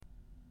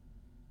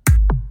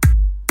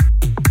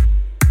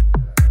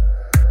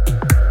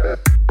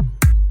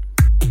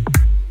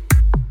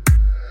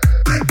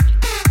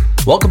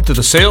to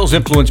the Sales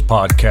Influence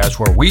Podcast,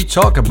 where we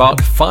talk about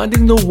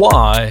finding the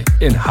why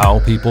in how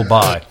people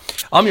buy.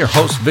 I'm your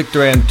host,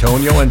 Victor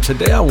Antonio, and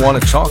today I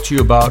want to talk to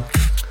you about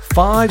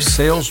 5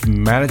 sales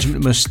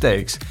management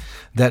mistakes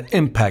that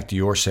impact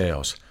your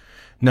sales.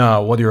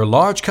 Now, whether you're a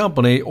large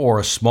company or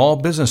a small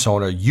business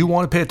owner, you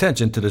want to pay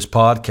attention to this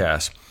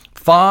podcast.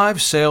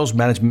 5 sales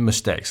management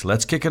mistakes.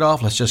 Let's kick it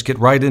off. Let's just get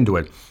right into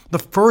it. The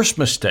first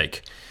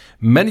mistake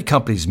many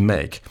companies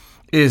make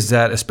is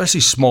that, especially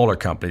smaller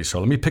companies, so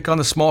let me pick on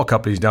the small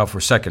companies now for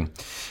a second.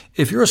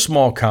 If you're a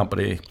small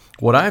company,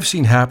 what I've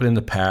seen happen in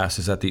the past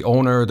is that the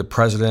owner, the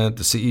president,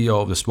 the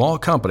CEO of the small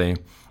company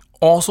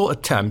also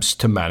attempts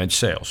to manage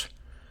sales.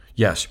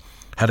 Yes,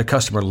 had a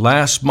customer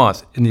last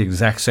month in the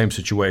exact same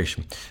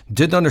situation.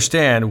 Didn't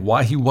understand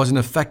why he wasn't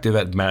effective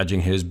at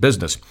managing his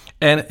business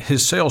and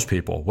his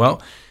salespeople.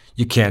 Well,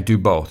 you can't do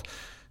both.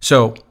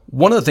 So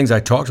one of the things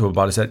I talked to him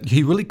about is that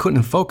he really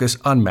couldn't focus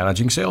on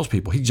managing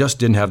salespeople. He just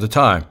didn't have the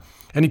time.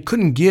 And he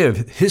couldn't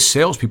give his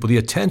salespeople the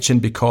attention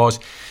because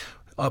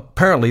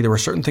apparently there were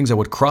certain things that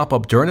would crop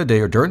up during the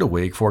day or during the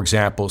week. For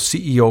example,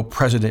 CEO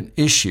president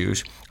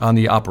issues on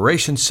the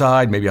operations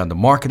side, maybe on the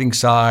marketing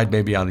side,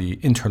 maybe on the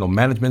internal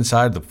management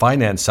side, the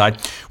finance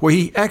side, where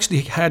he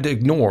actually had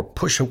to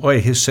push away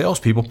his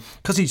salespeople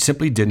because he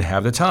simply didn't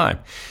have the time.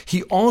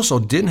 He also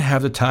didn't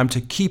have the time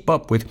to keep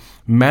up with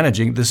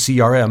managing the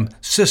CRM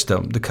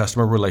system, the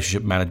customer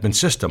relationship management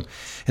system.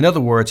 In other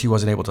words, he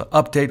wasn't able to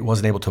update,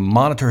 wasn't able to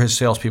monitor his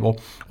salespeople,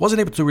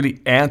 wasn't able to really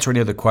answer any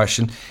other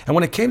question. And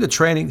when it came to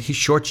training, he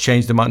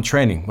shortchanged them on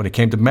training. When it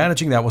came to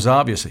managing, that was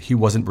obvious. He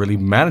wasn't really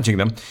managing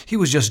them. He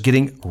was just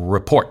getting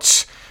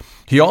reports.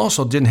 He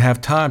also didn't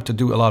have time to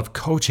do a lot of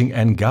coaching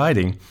and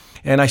guiding.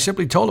 And I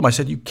simply told him, I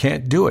said, you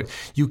can't do it.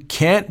 You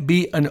can't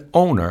be an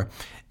owner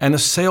and a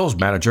sales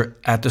manager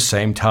at the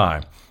same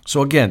time.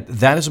 So again,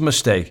 that is a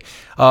mistake.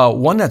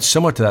 One that's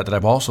similar to that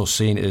I've also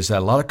seen is that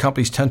a lot of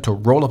companies tend to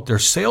roll up their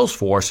sales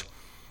force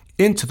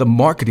into the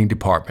marketing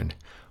department.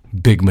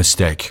 Big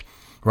mistake,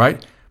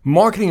 right?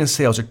 Marketing and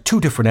sales are 2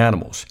 different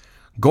animals.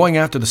 Going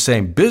after the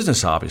same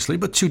business, obviously,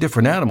 but 2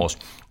 different animals.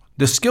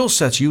 The skill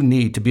sets you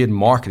need to be in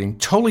marketing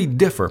totally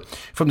differ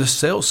from the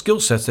sales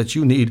skill sets that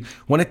you need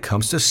when it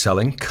comes to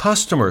selling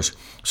customers.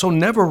 So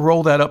never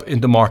roll that up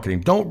into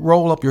marketing. Don't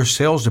roll up your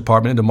sales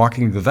department into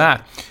marketing.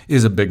 That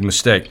is a big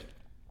mistake.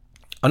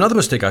 Another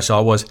mistake I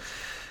saw was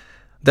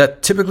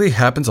that typically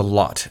happens a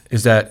lot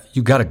is that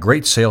you got a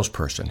great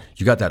salesperson.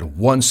 You got that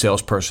one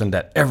salesperson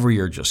that every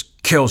year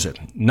just kills it,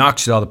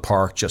 knocks it out of the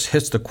park, just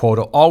hits the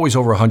quota, always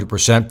over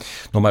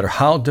 100%. No matter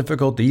how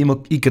difficult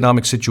the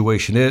economic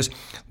situation is,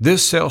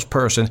 this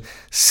salesperson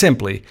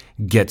simply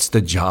gets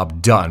the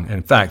job done.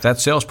 In fact, that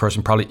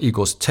salesperson probably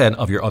equals 10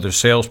 of your other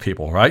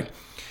salespeople, right?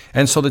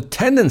 And so the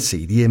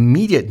tendency, the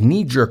immediate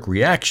knee-jerk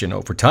reaction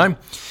over time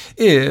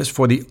is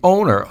for the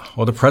owner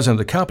or the president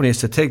of the company is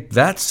to take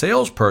that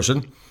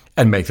salesperson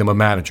and make them a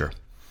manager.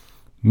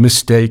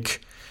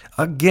 Mistake.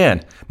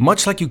 Again,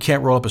 much like you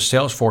can't roll up a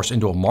sales force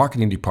into a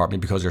marketing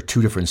department because they're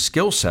 2 different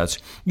skill sets,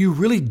 you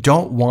really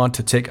don't want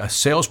to take a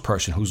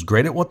salesperson who's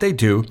great at what they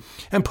do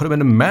and put them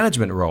in a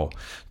management role.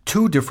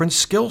 2 different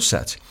skill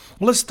sets.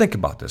 Well, let's think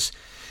about this.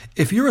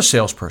 If you're a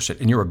salesperson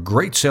and you're a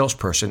great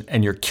salesperson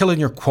and you're killing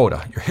your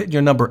quota, you're hitting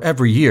your number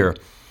every year,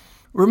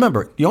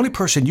 remember, the only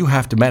person you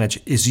have to manage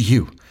is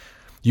you.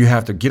 You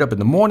have to get up in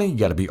the morning, you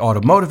got to be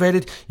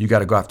auto-motivated, you got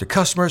to go after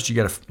customers, you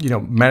got to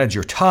manage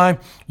your time,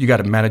 you got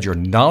to manage your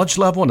knowledge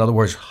level, in other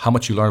words, how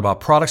much you learn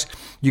about products.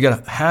 You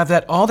got to have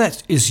that. All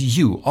that is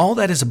you. All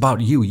that is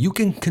about you. You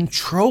can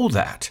control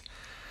that.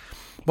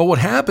 But what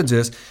happens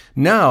is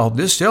now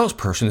this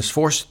salesperson is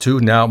forced to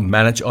now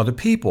manage other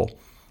people.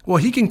 Well,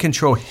 he can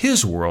control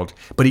his world,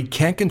 but he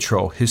can't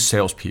control his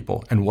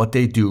salespeople and what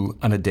they do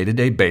on a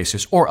day-to-day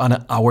basis or on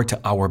an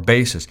hour-to-hour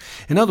basis.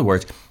 In other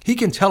words, he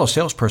can tell a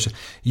salesperson,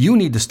 you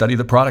need to study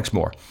the products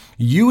more.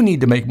 You need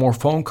to make more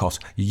phone calls.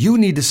 You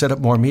need to set up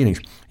more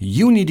meetings.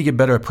 You need to get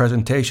better at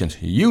presentations.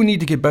 You need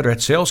to get better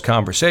at sales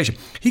conversation.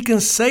 He can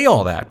say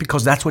all that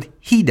because that's what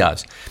he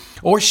does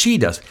or she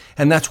does,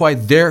 and that's why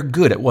they're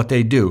good at what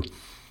they do.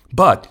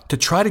 But to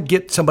try to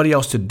get somebody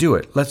else to do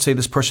it, let's say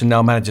this person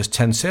now manages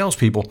 10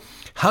 salespeople,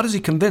 how does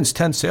he convince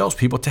 10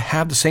 salespeople to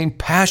have the same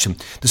passion,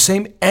 the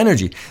same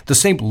energy, the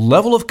same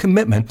level of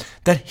commitment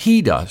that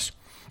he does?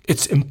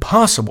 It's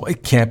impossible.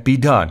 It can't be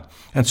done.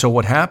 And so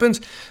what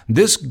happens?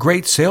 This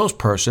great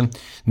salesperson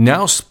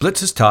now splits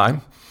his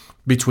time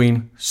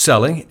between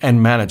selling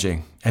and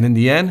managing. And in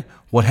the end,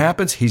 what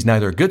happens? He's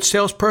neither a good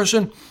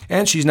salesperson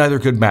and she's neither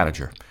a good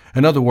manager.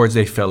 In other words,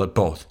 they fail at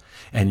both.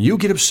 And you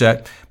get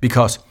upset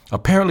because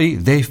apparently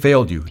they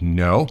failed you.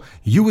 No,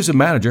 you as a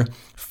manager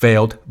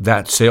failed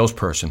that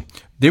salesperson.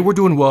 They were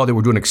doing well, they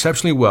were doing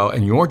exceptionally well,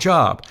 and your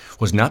job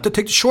was not to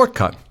take the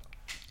shortcut.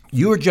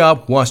 Your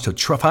job was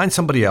to find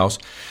somebody else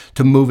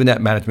to move in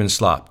that management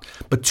slot.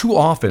 But too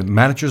often,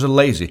 managers are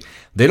lazy.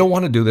 They don't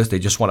want to do this. They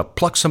just want to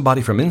pluck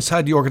somebody from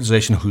inside the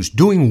organization who's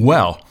doing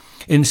well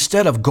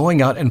instead of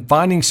going out and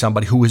finding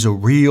somebody who is a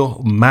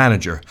real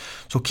manager.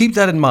 So keep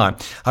that in mind.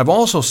 I've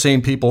also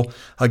seen people,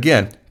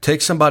 again,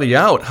 take somebody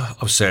out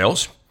of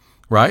sales,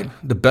 right?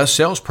 The best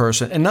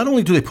salesperson. And not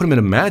only do they put them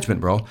into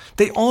management, bro,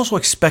 they also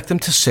expect them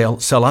to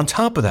sell on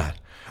top of that.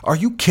 Are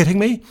you kidding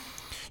me?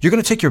 You're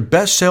going to take your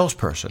best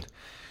salesperson,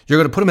 you're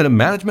going to put them in a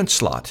management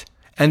slot,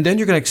 and then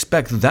you're going to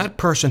expect that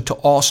person to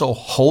also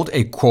hold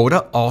a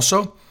quota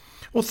also?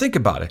 Well, think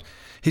about it.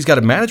 He's got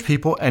to manage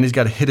people and he's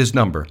got to hit his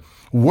number.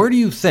 Where do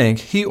you think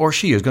he or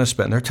she is going to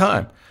spend their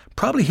time?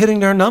 Probably hitting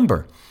their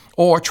number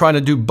or trying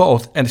to do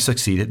both and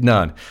succeed at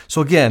none.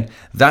 So again,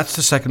 that's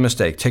the second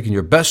mistake, taking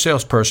your best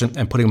salesperson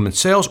and putting them in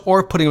sales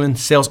or putting them in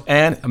sales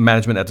and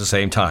management at the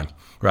same time,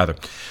 rather.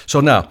 So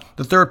now,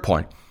 the third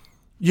point,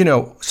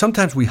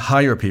 sometimes we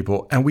hire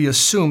people and we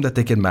assume that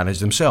they can manage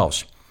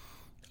themselves.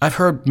 I've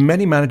heard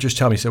many managers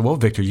tell me, say, well,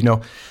 Victor,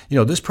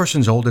 this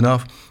person's old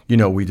enough.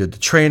 We did the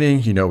training.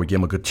 We gave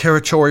them a good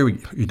territory.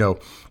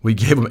 We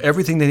gave them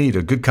everything they need,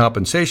 a good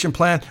compensation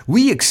plan.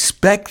 We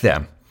expect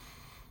them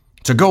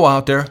to go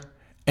out there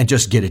and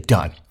just get it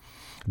done.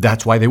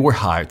 That's why they were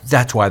hired.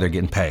 That's why they're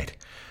getting paid.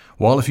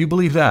 Well, if you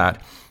believe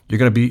that, you're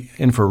going to be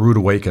in for a rude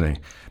awakening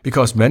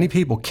because many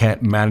people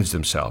can't manage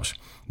themselves.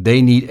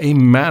 They need a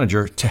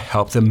manager to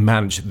help them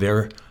manage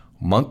their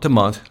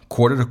month-to-month,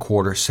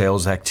 quarter-to-quarter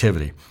sales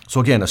activity.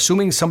 So again,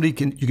 assuming you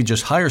can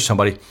just hire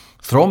somebody,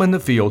 throw them in the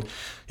field,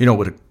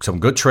 with some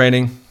good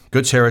training,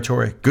 good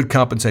territory, good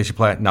compensation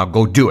plan. Now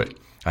go do it.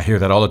 I hear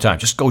that all the time.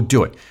 Just go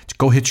do it. Just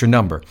go hit your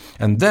number.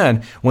 And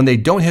then when they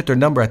don't hit their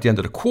number at the end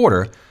of the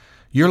quarter,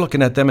 you're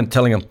looking at them and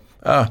telling them,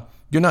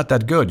 you're not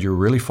that good. You're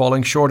really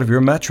falling short of your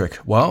metric.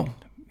 Well,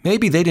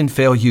 maybe they didn't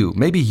fail you.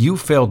 Maybe you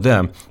failed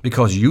them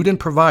because you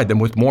didn't provide them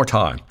with more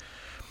time.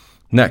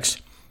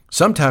 Next,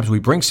 sometimes we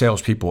bring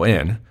salespeople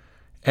in,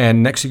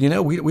 and next thing you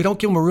know, we don't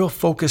give them a real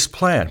focused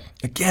plan.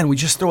 Again, we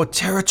just throw a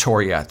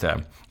territory at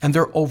them, and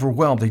they're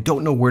overwhelmed. They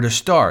don't know where to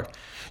start.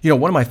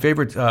 One of my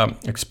favorite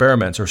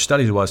experiments or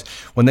studies was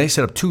when they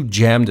set up 2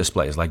 jam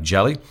displays, like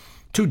jelly,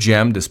 2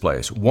 jam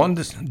displays. One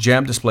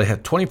jam display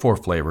had 24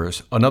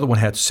 flavors. Another one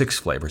had 6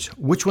 flavors.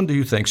 Which one do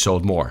you think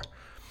sold more?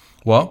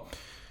 Well,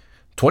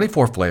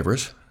 24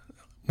 flavors,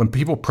 when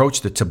people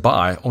approached it to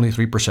buy, only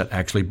 3%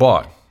 actually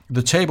bought.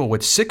 The table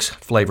with 6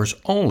 flavors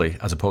only,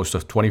 as opposed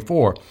to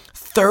 24,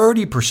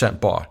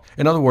 30% bought.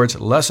 In other words,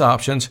 less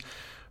options,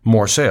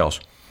 more sales.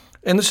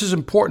 And this is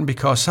important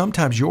because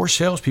sometimes your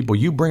salespeople,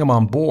 you bring them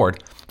on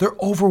board, they're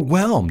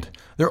overwhelmed.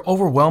 They're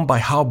overwhelmed by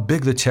how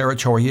big the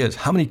territory is,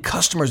 how many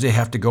customers they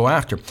have to go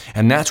after.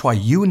 And that's why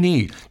you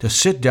need to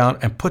sit down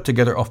and put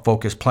together a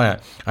focused plan.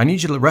 I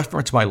need you to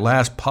reference my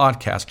last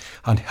podcast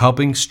on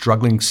helping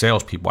struggling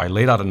salespeople. I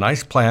laid out a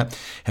nice plan,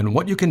 and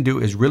what you can do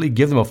is really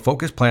give them a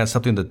focused plan,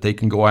 something that they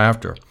can go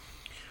after.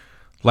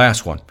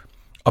 Last one,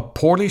 a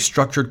poorly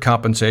structured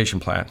compensation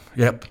plan.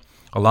 Yep.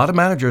 A lot of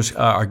managers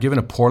are given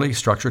a poorly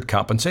structured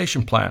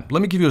compensation plan.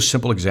 Let me give you a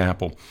simple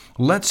example.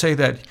 Let's say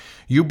that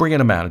you bring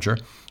in a manager,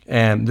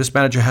 and this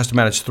manager has to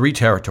manage 3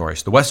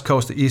 territories, the West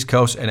Coast, the East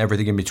Coast, and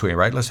everything in between,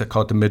 right? Let's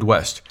call it the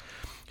Midwest.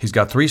 He's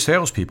got 3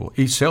 salespeople.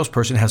 Each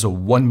salesperson has a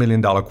 $1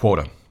 million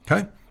quota.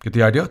 Okay? Get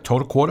the idea?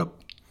 Total quota,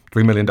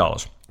 $3 million.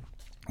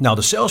 Now,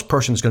 the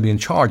salesperson is going to be in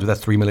charge of that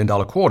 $3 million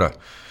quota.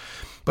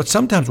 But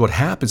sometimes what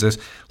happens is,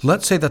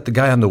 let's say that the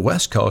guy on the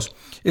West Coast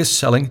is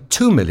selling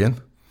 $2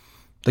 million.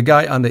 The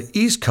guy on the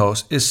East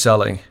Coast is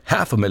selling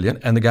 $500,000,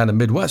 and the guy in the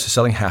Midwest is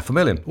selling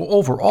 $500,000. Well,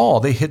 overall,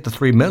 they hit the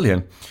 $3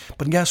 million.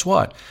 But guess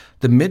what?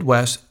 The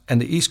Midwest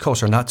and the East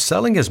Coast are not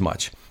selling as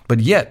much. But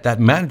yet, that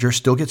manager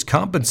still gets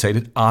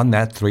compensated on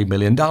that $3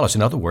 million.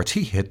 In other words,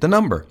 he hit the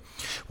number.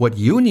 What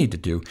you need to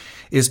do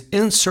is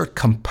insert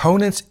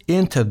components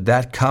into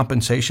that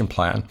compensation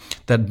plan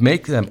that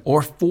make them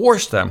or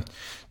force them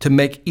to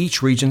make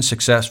each region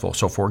successful.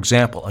 So, for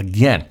example,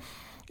 again,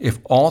 if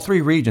all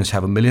 3 regions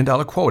have $1 million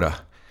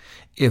quota,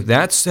 if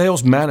that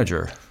sales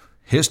manager,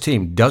 his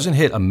team, doesn't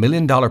hit $1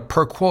 million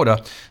per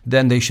quota,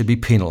 then they should be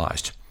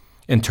penalized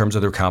in terms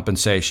of their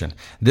compensation.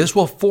 This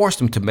will force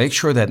them to make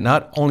sure that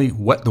not only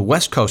the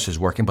West Coast is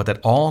working, but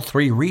that all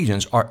 3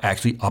 regions are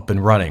actually up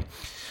and running.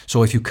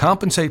 So if you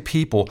compensate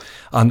people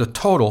on the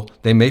total,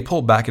 they may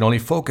pull back and only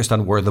focus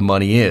on where the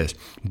money is.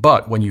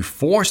 But when you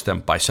force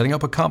them by setting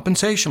up a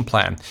compensation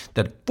plan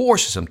that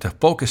forces them to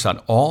focus on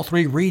all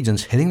 3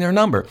 regions hitting their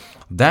number,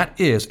 that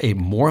is a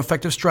more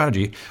effective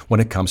strategy when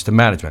it comes to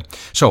management.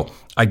 So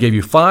I gave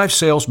you 5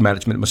 sales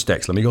management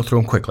mistakes. Let me go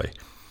through them quickly.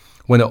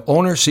 When the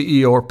owner,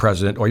 CEO, or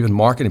president, or even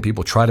marketing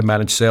people try to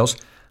manage sales,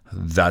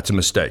 that's a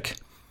mistake.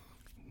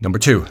 Number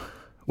 2,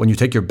 when you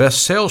take your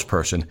best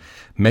salesperson,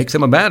 make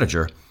them a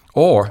manager,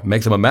 or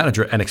make them a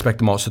manager and expect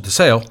them also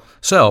to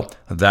sell,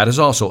 that is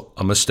also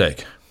a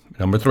mistake.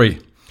 Number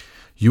 3,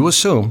 you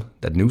assume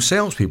that new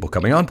salespeople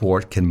coming on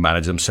board can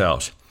manage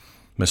themselves.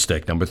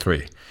 Mistake number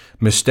 3.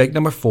 Mistake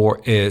number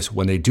 4 is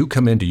when they do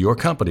come into your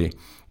company,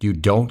 you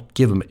don't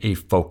give them a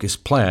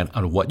focused plan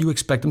on what you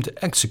expect them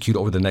to execute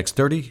over the next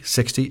 30,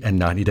 60, and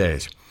 90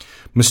 days.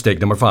 Mistake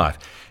number 5,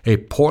 a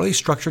poorly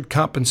structured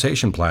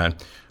compensation plan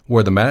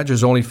where the manager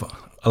is only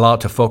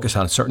allowed to focus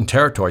on certain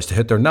territories to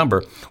hit their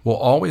number will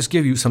always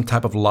give you some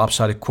type of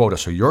lopsided quota.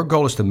 So your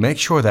goal is to make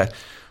sure that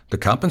the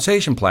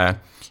compensation plan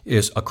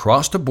is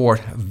across the board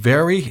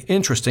very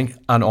interesting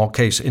in all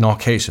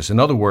cases. In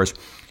other words,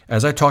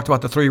 as I talked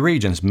about the 3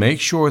 regions, make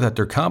sure that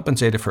they're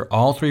compensated for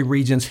all 3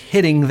 regions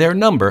hitting their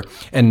number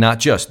and not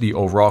just the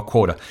overall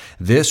quota.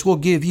 This will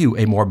give you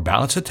a more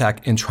balanced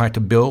attack in trying to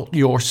build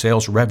your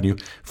sales revenue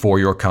for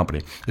your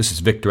company. This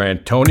is Victor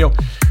Antonio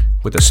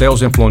with the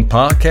Sales Influence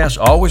Podcast,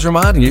 always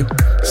reminding you,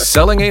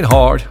 selling ain't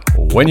hard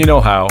when you know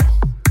how.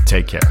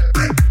 Take care.